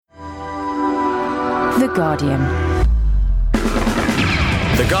The Guardian.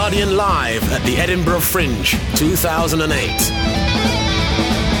 The Guardian live at the Edinburgh Fringe, 2008.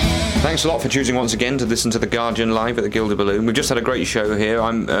 Thanks a lot for choosing once again to listen to The Guardian live at the Gilded Balloon. We've just had a great show here.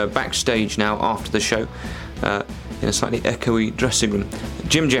 I'm backstage now after the show in a slightly echoey dressing room.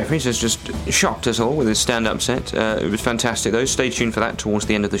 Jim Jeffries has just shocked us all with his stand-up set. It was fantastic though. Stay tuned for that towards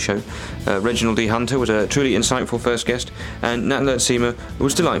the end of the show. Reginald D. Hunter was a truly insightful first guest, and Nat Luurtsema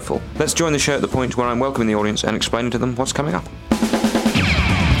was delightful. Let's join the show at the point where I'm welcoming the audience and explaining to them what's coming up.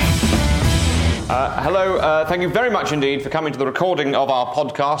 Hello, thank you very much indeed for coming to the recording of our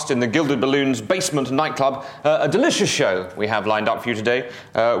podcast in the Gilded Balloon's basement nightclub. A delicious show we have lined up for you today.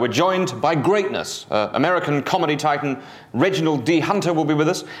 We're joined by greatness. American comedy titan Reginald D. Hunter will be with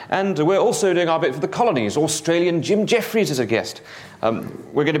us, and we're also doing our bit for the colonies. Australian Jim Jeffries is a guest.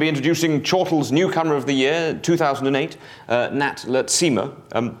 We're going to be introducing Chortle's newcomer of the year, 2008, Nat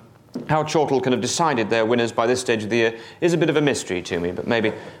Luurtsema. How Chortle can have decided their winners by this stage of the year is a bit of a mystery to me, but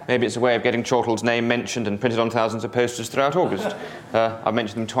maybe it's a way of getting Chortle's name mentioned and printed on thousands of posters throughout August. I've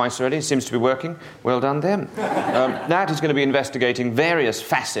mentioned them twice already. It seems to be working. Well done, them. Nat is going to be investigating various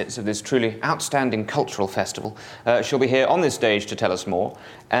facets of this truly outstanding cultural festival. She'll be here on this stage to tell us more.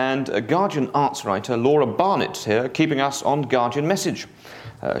 And Guardian arts writer Laura Barnett's here, keeping us on Guardian message.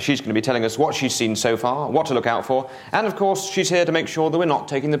 She's going to be telling us what she's seen so far, what to look out for, and of course she's here to make sure that we're not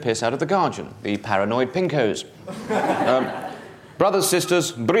taking the piss out of the Guardian, the paranoid pinkos. Brothers,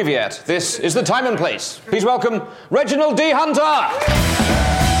 sisters, breviat, this is the time and place. Please welcome Reginald D. Hunter!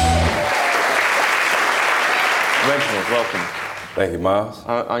 Reginald, welcome. Thank you, Miles.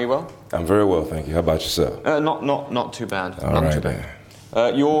 Are you well? I'm very well, thank you. How about yourself? Not too bad. All not right, too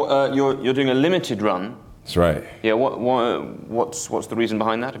bad. You're doing a limited run. That's right. Yeah. What's the reason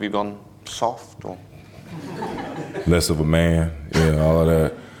behind that? Have you gone soft or Less of a man? Yeah, all of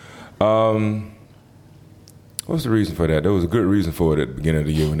that. What's the reason for that? There was a good reason for it at the beginning of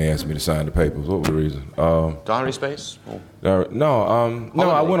the year when they asked me to sign the papers. What was the reason? diary space? No.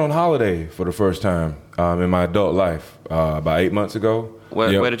 I went on holiday for the first time in my adult life about 8 months ago.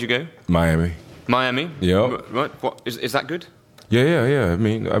 Where did you go? Miami. Miami. Yep. Right. What is that good? Yeah. I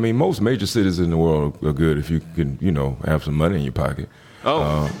mean, most major cities in the world are good if you can, have some money in your pocket.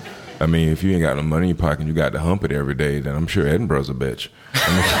 Oh. I mean, if you ain't got no money in your pocket and you got to hump it every day, then I'm sure Edinburgh's a bitch.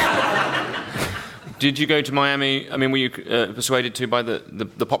 Did you go to Miami? I mean, were you persuaded to by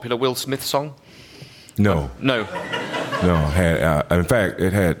the popular Will Smith song? No. No. In fact,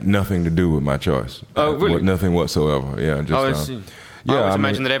 it had nothing to do with my choice. Oh, really? Nothing whatsoever. Yeah. I see. Yeah, I always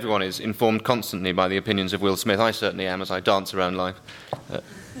imagine that everyone is informed constantly by the opinions of Will Smith. I certainly am as I dance around life.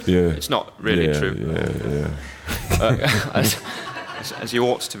 It's not really true. Yeah. As you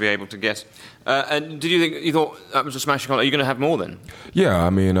ought to be able to guess. And you thought that was a smashing holiday? Are you going to have more then? Yeah,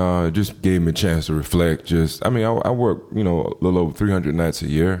 I mean, it just gave me a chance to reflect. I work, a little over 300 nights a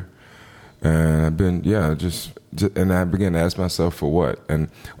year. And I've been, and I began to ask myself for what. And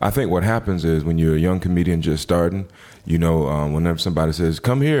I think what happens is when you're a young comedian just starting, whenever somebody says,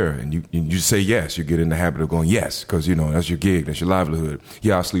 come here, and you say yes, you get in the habit of going yes, because, that's your gig, that's your livelihood.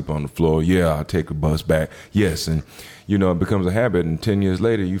 Yeah, I'll sleep on the floor. Yeah, I'll take a bus back. Yes, and, it becomes a habit. And 10 years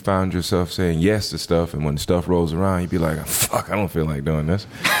later, you find yourself saying yes to stuff. And when stuff rolls around, you'd be like, fuck, I don't feel like doing this.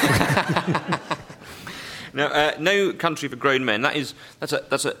 Now, No Country for Grown Men. That's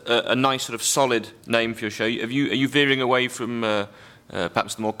a nice sort of solid name for your show. Are you veering away from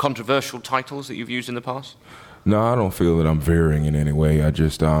perhaps the more controversial titles that you've used in the past? No, I don't feel that I'm veering in any way. I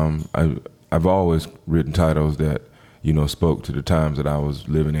just I've always written titles that spoke to the times that I was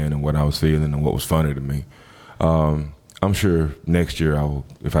living in and what I was feeling and what was funny to me. I'm sure next year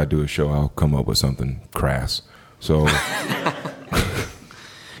if I do a show, I'll come up with something crass. So.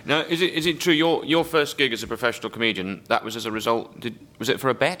 Now, is it true your first gig as a professional comedian, that was as a result? Was it for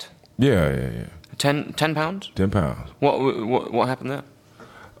a bet? Yeah. £10? £10. What happened there?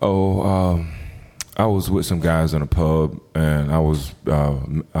 I was with some guys in a pub, and I was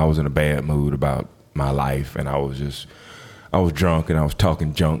in a bad mood about my life, and I was drunk and I was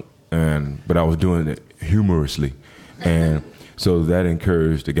talking junk, but I was doing it humorously, and so that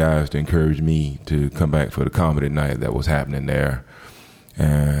encouraged the guys to encourage me to come back for the comedy night that was happening there.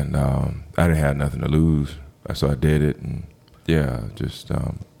 And I didn't have nothing to lose, so I did it. And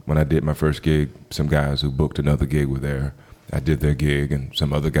when I did my first gig, some guys who booked another gig were there. I did their gig, and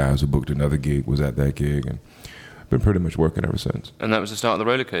some other guys who booked another gig was at that gig, and been pretty much working ever since. And that was the start of the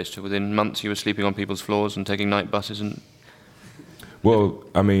roller coaster. Within months, you were sleeping on people's floors and taking night buses. Well,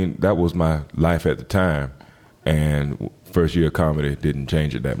 I mean, that was my life at the time, and first year of comedy didn't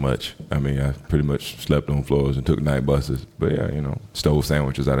change it that much. I mean, I pretty much slept on floors and took night buses. But yeah, stole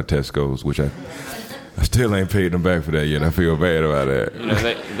sandwiches out of Tesco's, which I still ain't paid them back for that yet. I feel bad about that. You know,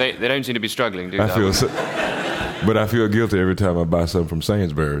 they don't seem to be struggling, do they? But I feel guilty every time I buy something from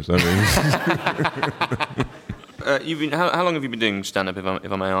Sainsbury's. I mean, how long have you been doing stand-up,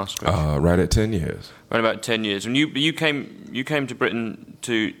 if I may ask? Right at 10 years. Right about 10 years. And you came to Britain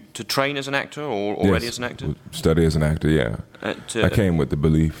to train as an actor, or already as an actor? Study as an actor. Yeah. I came with the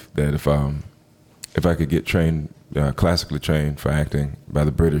belief that if I could get trained, classically trained for acting by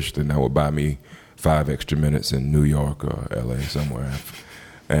the British, then that would buy me 5 extra minutes in New York or LA somewhere.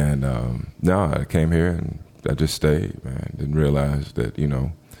 And no, I came here and I just stayed, man. Didn't realize that,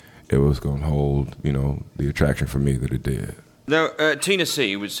 it was going to hold, the attraction for me that it did. Now, Tina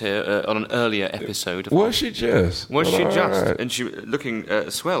C was here on an earlier episode. Was she just? Right. And she looking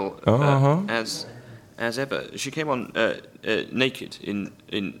swell as ever. She came on naked in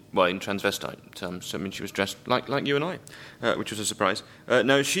transvestite terms. I mean, she was dressed like you and I, which was a surprise.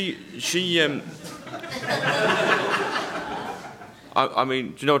 No, she. I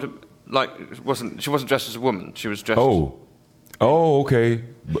mean, do you know what? She wasn't dressed as a woman. She was dressed. Oh, okay.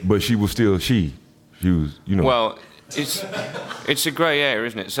 But she was still she. She was, Well, it's a grey area,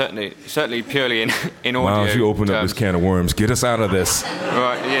 isn't it? Certainly purely in audio. Why don't you open up this can of worms? Get us out of this.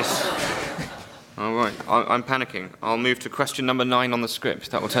 Right. Yes. All right. I'm panicking. I'll move to question number 9 on the script.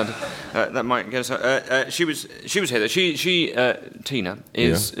 That will turn. That might get us. She was here. Tina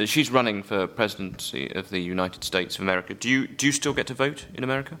is. Yeah. She's running for presidency of the United States of America. Do you still get to vote in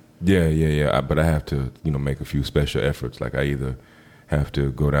America? Yeah. But I have to, make a few special efforts. Like I either have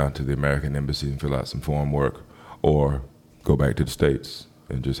to go down to the American embassy and fill out some form work, or go back to the States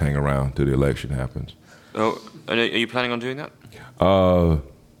and just hang around till the election happens. Oh, and are you planning on doing that? No,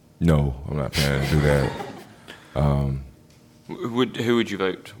 I'm not planning to do that. Who would you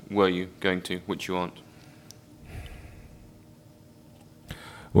vote? Were you going to? Which you aren't?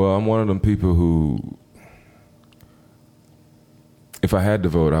 Well, I'm one of them people who, if I had to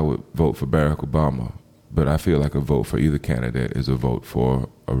vote, I would vote for Barack Obama. But I feel like a vote for either candidate is a vote for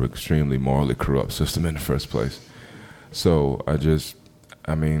an extremely morally corrupt system in the first place. So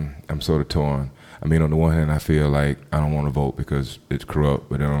I'm sort of torn. I mean, on the one hand, I feel like I don't want to vote because it's corrupt.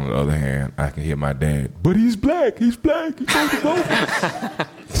 But then on the other hand, I can hear my dad, but he's black. He's supposed to vote.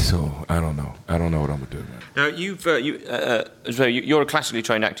 So I don't know. I don't know what I'm going to do. Now, you're a classically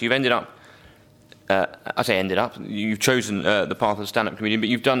trained actor. You've ended up, you've chosen the path of stand-up comedian, but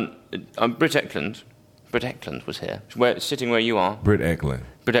you've done, Britt Ekland was here, sitting where you are. Britt Ekland,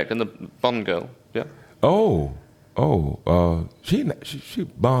 the Bond girl, yeah. She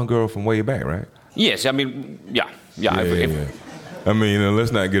Bond girl from way back, right? Yes, I mean, yeah. I mean,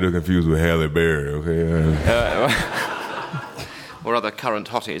 let's not get her confused with Halle Berry, okay? Or other current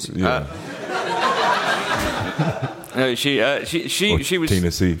hotties. Yeah. No, she was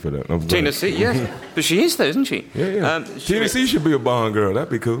Tina C for that. Tina C, yes, but she is though, isn't she? Yeah. Tina C should be a Bond girl. That'd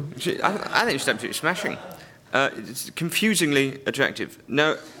be cool. I think she's absolutely smashing. It's confusingly attractive.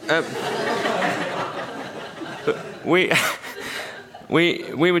 No, we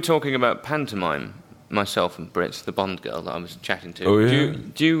were talking about pantomime. Myself and Britt, the Bond girl that I was chatting to. Oh yeah.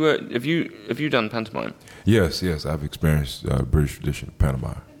 Have you done pantomime? Yes. I've experienced British tradition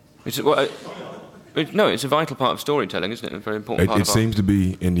pantomime. It's a vital part of storytelling, isn't it? A very important part. It seems to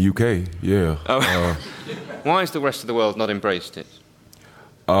be in the UK. Yeah. Oh. Why has the rest of the world not embraced it?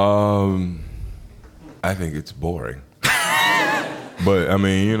 I think it's boring. But I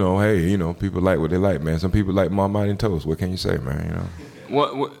mean, people like what they like, man. Some people like Marmite and toast. What can you say, man?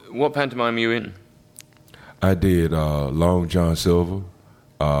 What pantomime are you in? I did Long John Silver.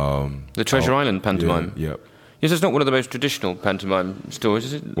 The Treasure Island pantomime? Yeah, yep. Yes, it's not one of the most traditional pantomime stories,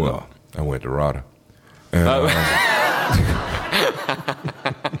 is it? Well, I went to RADA.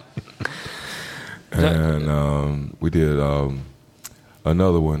 And we did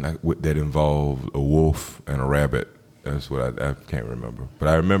another one that involved a wolf and a rabbit. That's what I can't remember. But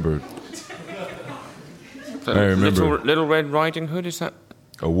I remember... Little Red Riding Hood, is that?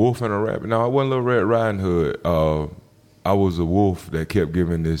 A wolf and a rabbit. No, I wasn't Little Red Riding Hood. I was a wolf that kept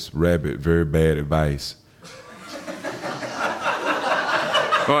giving this rabbit very bad advice.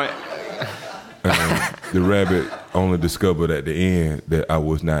 Right. And the rabbit only discovered at the end that I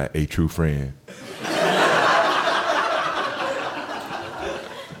was not a true friend.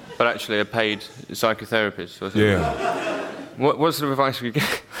 But actually a paid psychotherapist. Wasn't it? What sort of advice were you giving?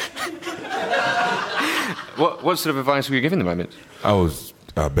 What sort of advice were you giving the rabbit? I was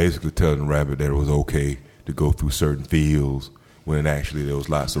basically telling the rabbit that it was okay to go through certain fields when actually there was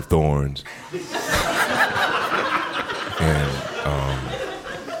lots of thorns. And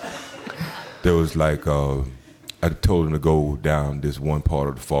there was like I told him to go down this one part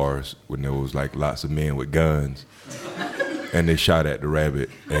of the forest when there was like lots of men with guns, and they shot at the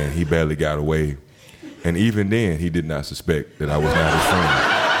rabbit, and he barely got away. And even then, he did not suspect that I was not his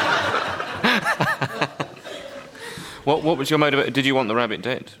friend. What was your motive? Did you want the rabbit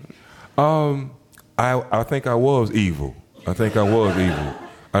dead? I think I was evil. I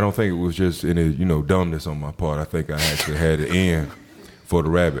don't think it was just any, dumbness on my part. I think I actually had an end for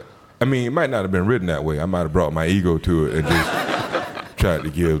the rabbit. I mean, it might not have been written that way. I might have brought my ego to it and just tried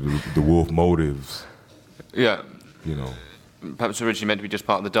to give the wolf motives. Yeah. Perhaps originally meant to be just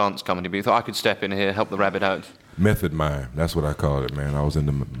part of the dance company, but you thought I could step in here, help the rabbit out. Method mime. That's what I call it, man. I was in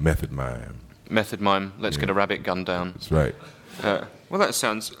the method mime. Method mime. Let's get a rabbit gun down. That's right. Well, that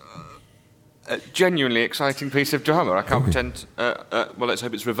sounds a genuinely exciting piece of drama. I can't pretend. Well, let's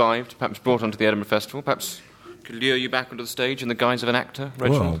hope it's revived, perhaps brought onto the Edinburgh Festival, perhaps could lure you back onto the stage in the guise of an actor,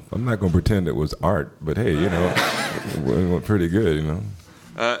 Reginald. Well, I'm not going to pretend it was art, but hey, it went pretty good,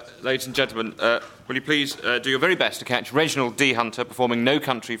 Ladies and gentlemen, will you please do your very best to catch Reginald D. Hunter performing No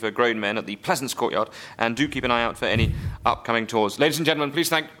Country for Grown Men at the Pleasance Courtyard, and do keep an eye out for any upcoming tours. Ladies and gentlemen, please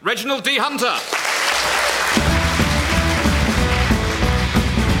thank Reginald D. Hunter!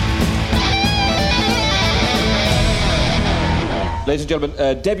 Ladies and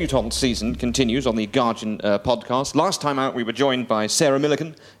gentlemen, debutante season continues on the Guardian podcast. Last time out, we were joined by Sarah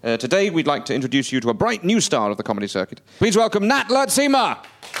Millican. Today, we'd like to introduce you to a bright new star of the comedy circuit. Please welcome Nat Luurtsema.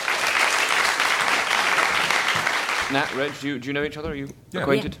 Nat, Reg, do you know each other? Are you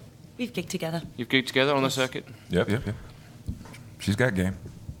acquainted? Yeah. We've gigged together. You've gigged together on the circuit? Yep. She's got game.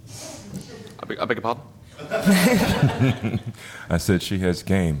 I beg your pardon? I said she has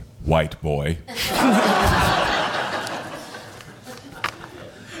game, white boy.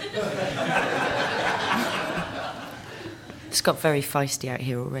 It's got very feisty out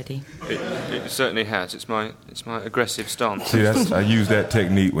here already. It certainly has. It's my aggressive stance. See, I used that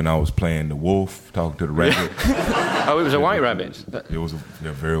technique when I was playing the wolf, talking to the rabbit. Oh, it was a white rabbit? It was a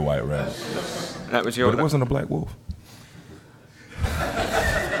very white rabbit. That was your... But it wasn't a black wolf.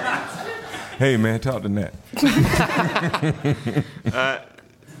 Hey, man, talk to Nat.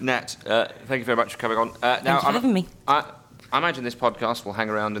 Nat, thank you very much for coming on. Thank you for having me. I imagine this podcast will hang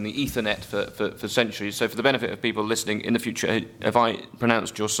around in the Ethernet for centuries, so for the benefit of people listening in the future, have I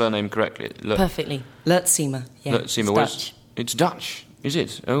pronounced your surname correctly? Perfectly. Luurtsema, yeah. Luurtsema, it's Dutch. It's Dutch, is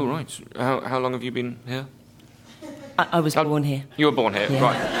it? Oh, right. How long have you been here? I was born here. You were born here, yeah.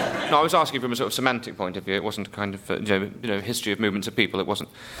 Right. No, I was asking from a sort of semantic point of view. It wasn't a kind of, history of movements of people. It wasn't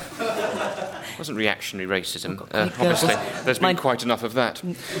reactionary racism. Obviously, there's been quite enough of that.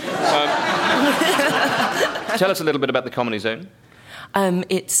 Tell us a little bit about the Comedy Zone.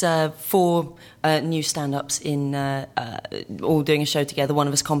 It's 4 new stand-ups in all doing a show together. One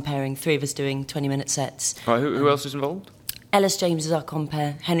of us comparing, 3 of us doing 20-minute sets. Right, who else is involved? Ellis James is our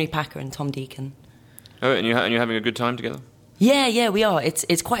compare, Henry Packer and Tom Deacon. Oh, and you're having a good time together? Yeah, we are.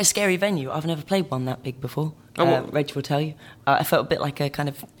 It's quite a scary venue. I've never played one that big before. Reg will tell you. I felt a bit like a kind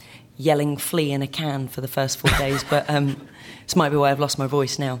of yelling flea in a can for the first 4 days, but this might be why I've lost my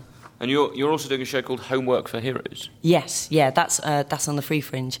voice now. And you're also doing a show called Homework for Heroes. Yes, yeah, that's on the Free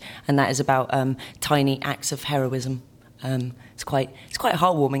Fringe, and that is about tiny acts of heroism. It's quite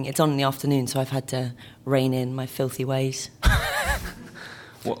heartwarming. It's on in the afternoon, so I've had to rein in my filthy ways.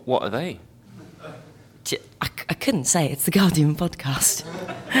 What are they? I couldn't say. It's the Guardian podcast.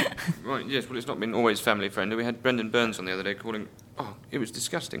 Right, yes, well, it's not been always family-friendly. We had Brendan Burns on the other day calling... Oh, it was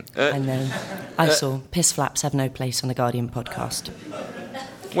disgusting. I know. I saw. Piss flaps have no place on the Guardian podcast.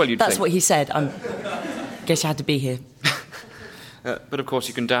 Well, That's what he said. Guess you had to be here. But, of course,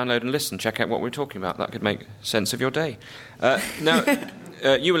 you can download and listen, check out what we're talking about. That could make sense of your day. Now,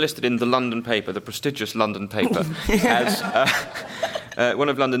 you were listed in the London paper, the prestigious London paper, as... one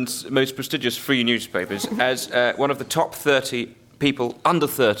of London's most prestigious free newspapers, as one of the top 30 people under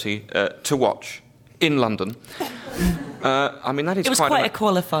 30 to watch in London. I mean, that is quite... It was quite a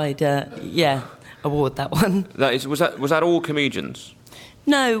qualified, award, that one. Was that all comedians?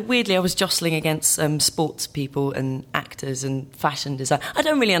 No, weirdly, I was jostling against sports people and actors and fashion design. I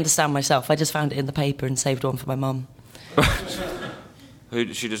don't really understand myself. I just found it in the paper and saved one for my mum.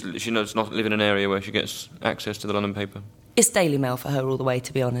 She does not live in an area where she gets access to the London paper? It's Daily Mail for her all the way,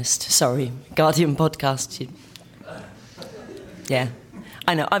 to be honest. Sorry. Guardian podcast. Yeah.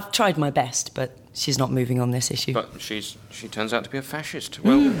 I know, I've tried my best, but she's not moving on this issue. But she turns out to be a fascist.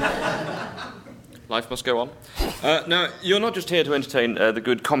 Well, life must go on. Now, you're not just here to entertain the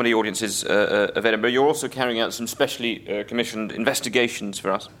good comedy audiences of Edinburgh. You're also carrying out some specially commissioned investigations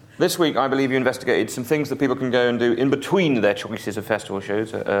for us. This week, I believe you investigated some things that people can go and do in between their choices of festival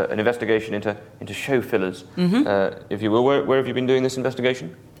shows, an investigation into show fillers, if you will. Where have you been doing this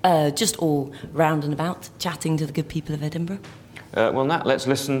investigation? Just all round and about, chatting to the good people of Edinburgh. Well, Nat, let's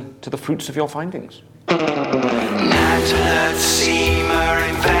listen to the fruits of your findings. Nat Luurtsema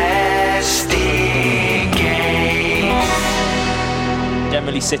investigates.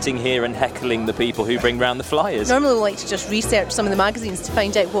 Generally sitting here and heckling the people who bring round the flyers. Normally we like to just research some of the magazines to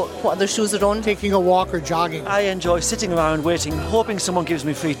find out what other shows are on. Taking a walk or jogging. I enjoy sitting around waiting, hoping someone gives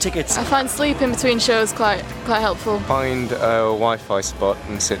me free tickets. I find sleep in between shows quite helpful. Find a Wi-Fi spot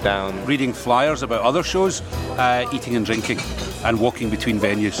and sit down. Reading flyers about other shows, eating and drinking, and walking between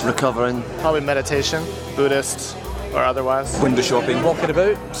venues. Recovering. Probably meditation, Buddhist or otherwise. Window shopping. Walking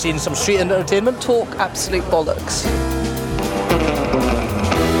about, seeing some street entertainment. Talk absolute bollocks.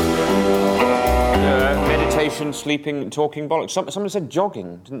 Meditation, sleeping, talking bollocks. Someone said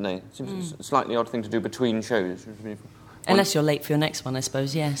jogging, didn't they? Seems a slightly odd thing to do between shows. Unless you're late for your next one, I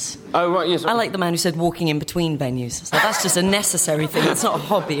suppose, yes. Oh, right, yes. I like the man who said walking in between venues. So that's just a necessary thing. It's not a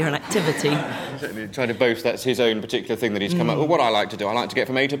hobby or an activity. Exactly. Trying to boast that's his own particular thing that he's come up with. What I like to do, I like to get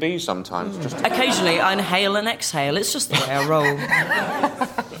from A to B sometimes. Occasionally, I inhale and exhale. It's just the way I roll.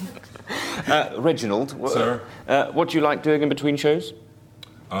 Reginald, Sir? What do you like doing in between shows?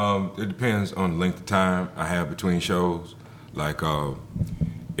 It depends on the length of time I have between shows. Like,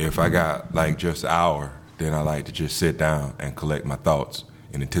 if I got, like, just an hour, then I like to just sit down and collect my thoughts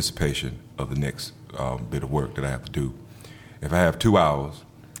in anticipation of the next bit of work that I have to do. If I have 2 hours,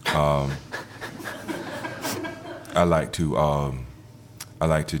 I like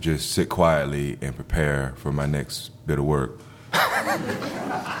to just sit quietly and prepare for my next bit of work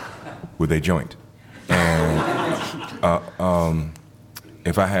with a joint. And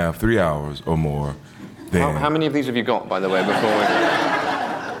if I have 3 hours or more, then... How many of these have you got, by the way, before we...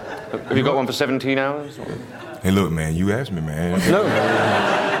 Have you got one for 17 hours? Or? Hey, look, man, you asked me, man. No.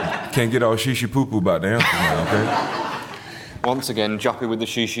 Can't get all shishi poo-poo about the answer now, okay? Once again, Juppy with the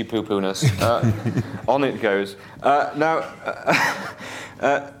shishi poo-poo-ness. On it goes.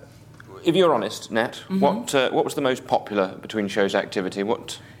 If you're honest, Nat, what was the most popular between shows activity?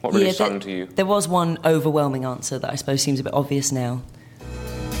 What really sung to you? There was one overwhelming answer that I suppose seems a bit obvious now.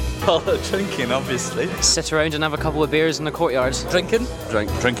 Oh, drinking, obviously. Sit around and have a couple of beers in the courtyard. Drinking?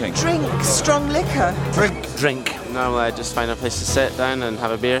 Drinking. Drink strong liquor. Drink. Normally I just find a place to sit down and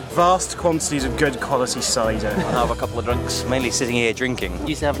have a beer. Vast quantities of good quality cider. I'll have a couple of drinks. Mainly sitting here drinking.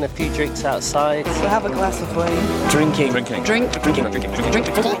 Used to having a few drinks outside. So have a glass of wine. Drinking. Drink.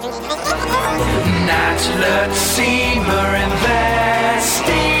 Nat Luurtsema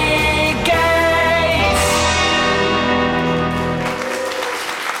investigates.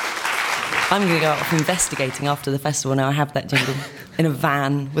 I'm going to go off investigating after the festival now I have that jingle in a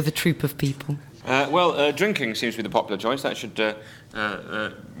van with a troop of people. Drinking seems to be the popular choice. That should, be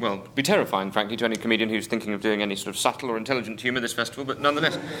terrifying, frankly, to any comedian who's thinking of doing any sort of subtle or intelligent humour this festival, but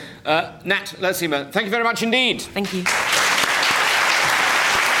nonetheless. Nat Luurtsema, thank you very much indeed. Thank you.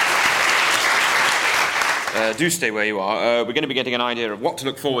 Do stay where you are. We're going to be getting an idea of what to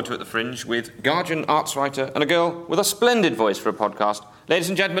look forward to at the Fringe with Guardian arts writer and a girl with a splendid voice for a podcast. Ladies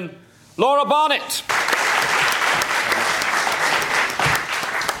and gentlemen, Laura Barnett.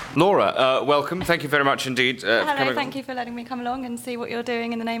 Laura, welcome. Thank you very much indeed. Hello, thank you for letting me come along and see what you're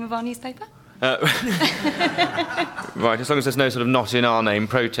doing in the name of our newspaper. Right, as long as there's no sort of not in our name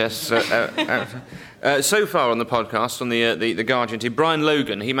protests. So far on the podcast, on the Guardian team, Brian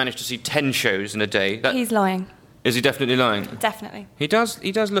Logan, he managed to see 10 shows in a day. He's lying. Is he definitely lying? Definitely. He does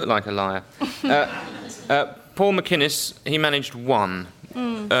look like a liar. Paul McInnes, he managed 1.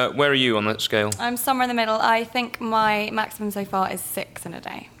 Where are you on that scale? I'm somewhere in the middle. I think my maximum so far is 6 in a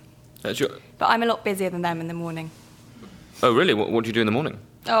day. That's your... But I'm a lot busier than them in the morning. Oh, really? What do you do in the morning?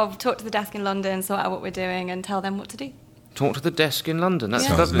 Oh, talk to the desk in London, sort out what we're doing, and tell them what to do. Talk to the desk in London? That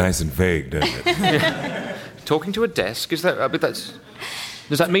sounds nice and vague, doesn't it? Yeah. Talking to a desk? Is that... does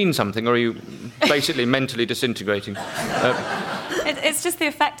that mean something, or are you basically mentally disintegrating? It's just the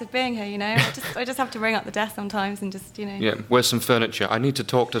effect of being here, you know. I just have to ring up the desk sometimes and just, you know... Yeah, where's some furniture? I need to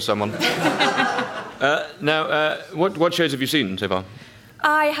talk to someone. What shows have you seen so far?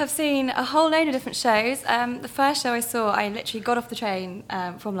 I have seen a whole load of different shows. The first show I saw, I literally got off the train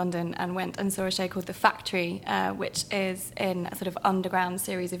from London and went and saw a show called The Factory, which is in a sort of underground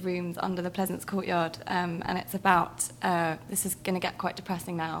series of rooms under the Pleasance Courtyard. And it's about... this is going to get quite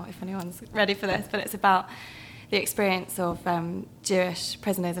depressing now, if anyone's ready for this, but it's about the experience of Jewish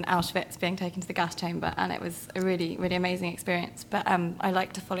prisoners in Auschwitz being taken to the gas chamber, and it was a really, really amazing experience. But I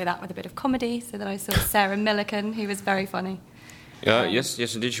like to follow that with a bit of comedy, so that I saw Sarah Millican, who was very funny.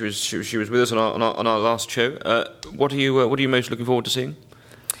 Yes, indeed. She was with us on our last show. What are you most looking forward to seeing?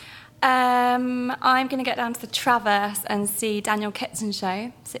 I'm going to get down to the Traverse and see Daniel Kitson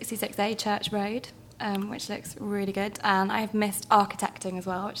show, 66A Church Road, which looks really good. And I've missed Architecting as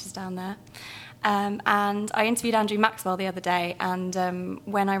well, which is down there. And I interviewed Andrew Maxwell the other day, and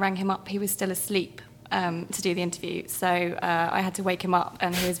when I rang him up, he was still asleep to do the interview. So I had to wake him up,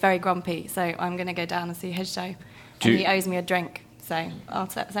 and he was very grumpy. So I'm going to go down and see his show. And he owes me a drink. So I'll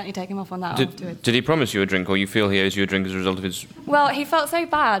certainly take him off on that afterwards. Did he promise you a drink, or you feel he owes you a drink as a result of his... Well, he felt so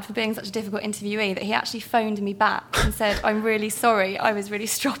bad for being such a difficult interviewee that he actually phoned me back and said, I'm really sorry, I was really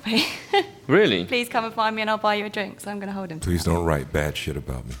stroppy. Really? Please come and find me and I'll buy you a drink. So I'm going to hold him. Please don't write bad shit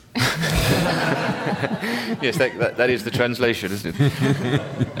about me. Yes, that is the translation, isn't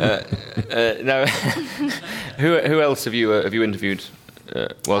it? Now, who else have you interviewed?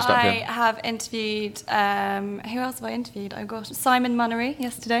 Whilst up here? I have interviewed... who else have I interviewed? Oh, gosh. Simon Munnery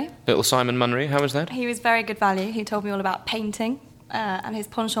yesterday. Little Simon Munnery, how was that? He was very good value. He told me all about painting and his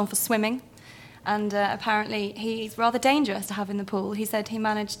penchant for swimming. And apparently he's rather dangerous to have in the pool. He said he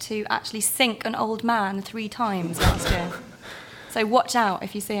managed to actually sink an old man 3 times last year. So watch out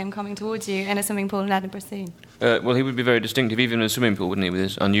if you see him coming towards you in a swimming pool in Edinburgh soon. Well, he would be very distinctive even in a swimming pool, wouldn't he, with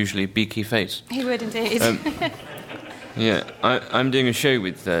his unusually beaky face? He would indeed. Yeah, I'm doing a show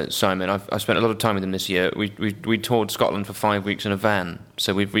with Simon. I've spent a lot of time with him this year. We toured Scotland for 5 weeks in a van,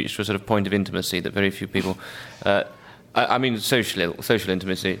 so we've reached a sort of point of intimacy that very few people... I mean, social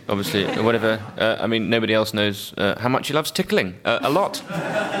intimacy, obviously, whatever. I mean, nobody else knows how much he loves tickling. A lot.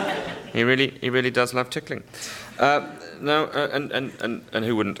 He really does love tickling. Now, and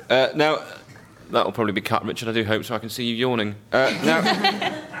who wouldn't? Now, that'll probably be cut, Richard, I do hope, so I can see you yawning.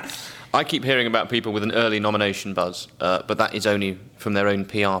 Now... I keep hearing about people with an early nomination buzz, but that is only from their own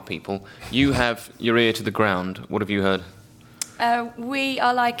PR people. You have your ear to the ground. What have you heard? We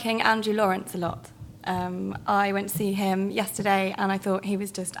are liking Andrew Lawrence a lot. I went to see him yesterday, and I thought he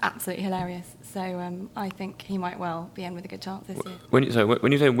was just absolutely hilarious. So I think he might well be in with a good chance this year. When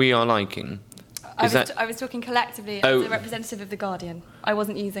you say we are liking... I was talking collectively as a representative of The Guardian. I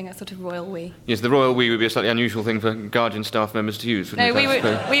wasn't using a sort of royal we. Yes, the royal we would be a slightly unusual thing for Guardian staff members to use, wouldn't it?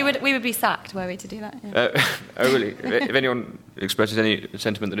 No, we would be sacked were we to do that. Yeah. Oh, really? If anyone expresses any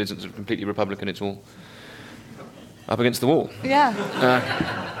sentiment that isn't sort of completely Republican, it's all up against the wall. Yeah.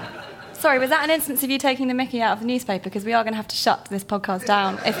 Sorry, was that an instance of you taking the mickey out of the newspaper? Because we are going to have to shut this podcast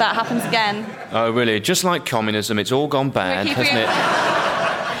down if that happens again. Oh, really? Just like communism, it's all gone bad, hasn't it?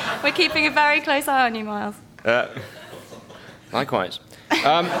 We're keeping a very close eye on you, Miles. Likewise.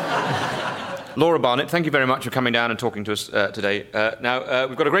 Laura Barnett, thank you very much for coming down and talking to us today. Now,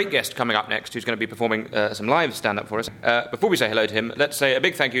 we've got a great guest coming up next who's going to be performing some live stand-up for us. Before we say hello to him, let's say a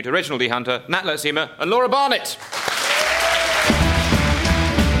big thank you to Reginald D. Hunter, Nat Luurtsema and Laura Barnett.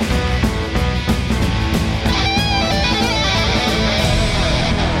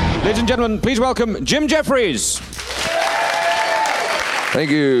 Ladies and gentlemen, please welcome Jim Jeffries. Thank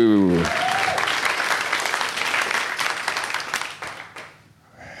you.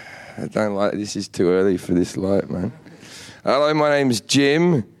 I don't like this. Is too early for this light, man. Hello, my name's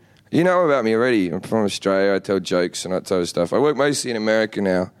Jim. You know about me already. I'm from Australia. I tell jokes and that type of stuff. I work mostly in America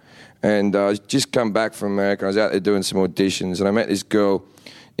now. And I just come back from America. I was out there doing some auditions, and I met this girl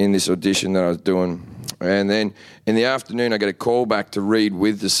in this audition that I was doing. And then in the afternoon, I get a call back to read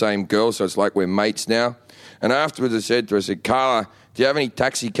with the same girl, so it's like we're mates now. And afterwards, I said to her, Carla, do you have any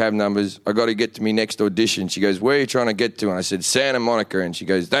taxi cab numbers? I got to get to me next audition. She goes, where are you trying to get to? And I said, Santa Monica. And she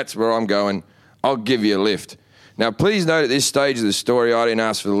goes, that's where I'm going. I'll give you a lift. Now, please note at this stage of the story, I didn't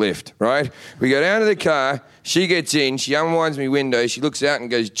ask for the lift, right? We go down to the car. She gets in. She unwinds my window. She looks out and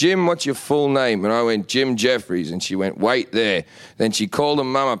goes, Jim, what's your full name? And I went, Jim Jeffries. And she went, wait there. Then she called her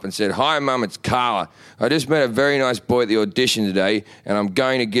mum up and said, hi, Mum, it's Carla. I just met a very nice boy at the audition today, and I'm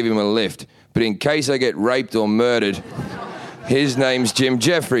going to give him a lift. But in case I get raped or murdered... his name's Jim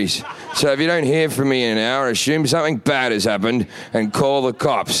Jeffries. So if you don't hear from me in an hour, assume something bad has happened and call the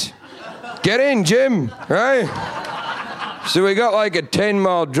cops. Get in, Jim, right? So we got like a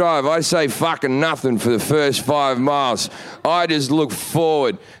 10-mile drive. I say fucking nothing for the first 5 miles. I just look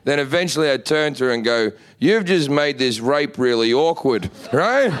forward. Then eventually I turn to her and go, you've just made this rape really awkward,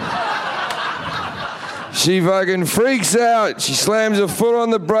 right? She fucking freaks out. She slams her foot on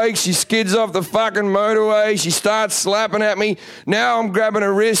the brakes. She skids off the fucking motorway. She starts slapping at me. Now I'm grabbing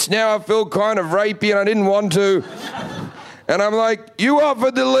her wrist. Now I feel kind of rapey and I didn't want to. And I'm like, you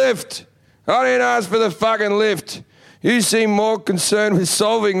offered the lift. I didn't ask for the fucking lift. You seem more concerned with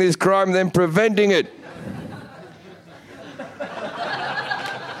solving this crime than preventing it.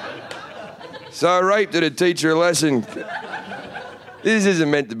 So I raped her to teach her a lesson. This isn't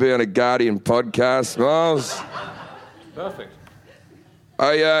meant to be on a Guardian podcast, Miles. Perfect.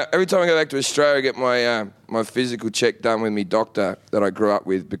 Every time I go back to Australia, I get my physical check done with my doctor that I grew up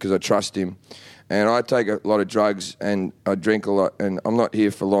with because I trust him. And I take a lot of drugs and I drink a lot, and I'm not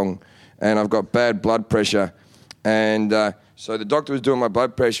here for long. And I've got bad blood pressure. And so the doctor was doing my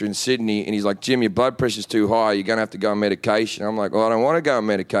blood pressure in Sydney, and he's like, Jim, your blood pressure's too high. You're going to have to go on medication. I'm like, well, I don't want to go on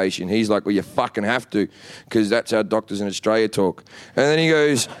medication. He's like, well, you fucking have to, because that's how doctors in Australia talk. And then he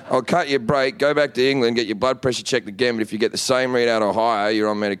goes, I'll cut your break, go back to England, get your blood pressure checked again, but if you get the same readout or higher, you're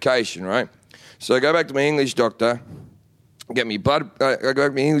on medication, right? So I go back to my English doctor, get me blood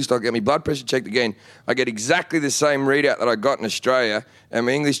pressure checked again. I get exactly the same readout that I got in Australia, and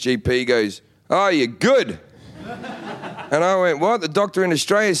my English GP goes, oh, you're good. And I went, what? The doctor in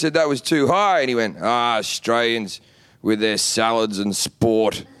Australia said that was too high. And he went, Australians with their salads and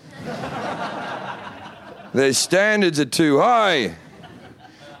sport. Their standards are too high.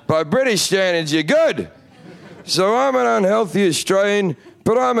 By British standards, you're good. So I'm an unhealthy Australian,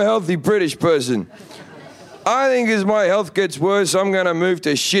 but I'm a healthy British person. I think as my health gets worse, I'm going to move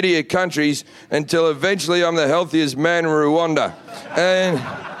to shittier countries until eventually I'm the healthiest man in Rwanda. And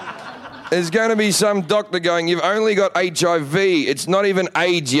there's going to be some doctor going, you've only got HIV. It's not even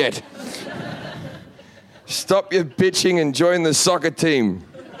AIDS yet. Stop your bitching and join the soccer team.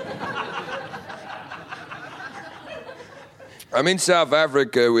 I'm in South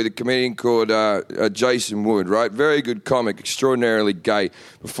Africa with a comedian called Jason Wood, right? Very good comic, extraordinarily gay.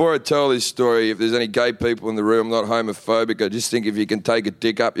 Before I tell this story, if there's any gay people in the room, I'm not homophobic. I just think if you can take a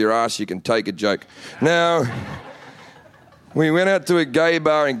dick up your ass, you can take a joke. Now, we went out to a gay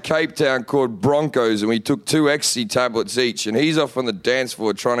bar in Cape Town called Broncos, and we took 2 ecstasy tablets each, and he's off on the dance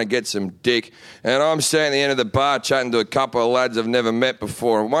floor trying to get some dick, and I'm standing at the end of the bar chatting to a couple of lads I've never met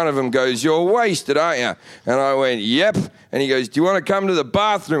before, and one of them goes, you're wasted, aren't you? And I went, yep. And he goes, do you want to come to the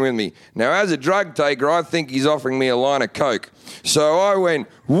bathroom with me? Now, as a drug taker, I think he's offering me a line of coke. So I went,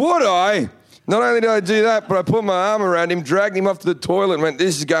 would I? Not only did I do that, but I put my arm around him, dragged him off to the toilet, and went,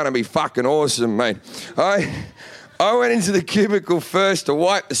 this is going to be fucking awesome, mate. I went into the cubicle first to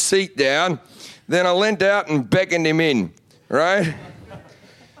wipe the seat down. Then I leant out and beckoned him in, right?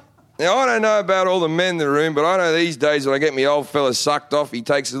 Now, I don't know about all the men in the room, but I know these days when I get my old fella sucked off, he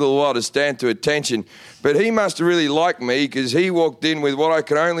takes a little while to stand to attention. But he must have really liked me because he walked in with what I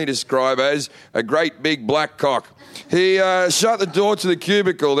can only describe as a great big black cock. He shut the door to the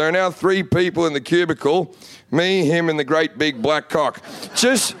cubicle. There are now 3 people in the cubicle. Me, him, and the great big black cock.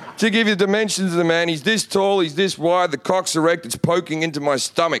 Just to give you the dimensions of the man, he's this tall, he's this wide, the cock's erect, it's poking into my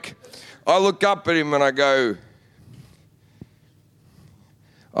stomach. I look up at him and I go,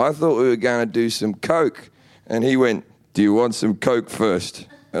 I thought we were going to do some coke. And he went, do you want some coke first?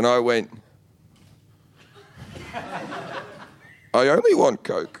 And I went, I only want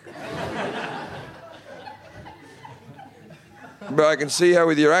coke. But I can see how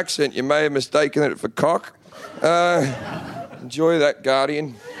with your accent you may have mistaken it for cock. Enjoy that,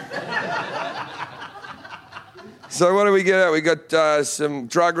 Guardian. So what do we get out? We got some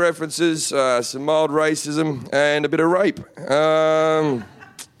drug references, some mild racism, and a bit of rape.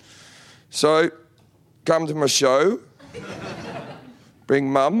 So come to my show.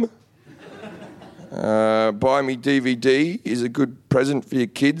 Bring mum. Buy me DVD is a good present for your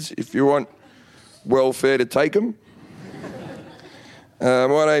kids if you want welfare to take them.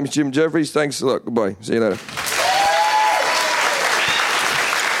 My name's Jim Jeffries. Thanks a lot. Goodbye. See you later.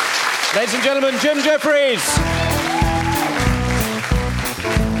 Ladies and gentlemen, Jim Jeffries.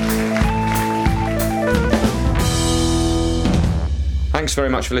 Thanks very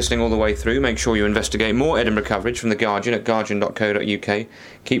much for listening all the way through. Make sure you investigate more Edinburgh coverage from The Guardian at guardian.co.uk.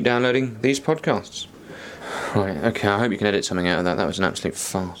 Keep downloading these podcasts. Right, OK, I hope you can edit something out of that. That was an absolute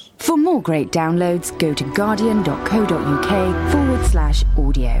farce. For more great downloads, go to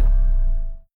guardian.co.uk/audio.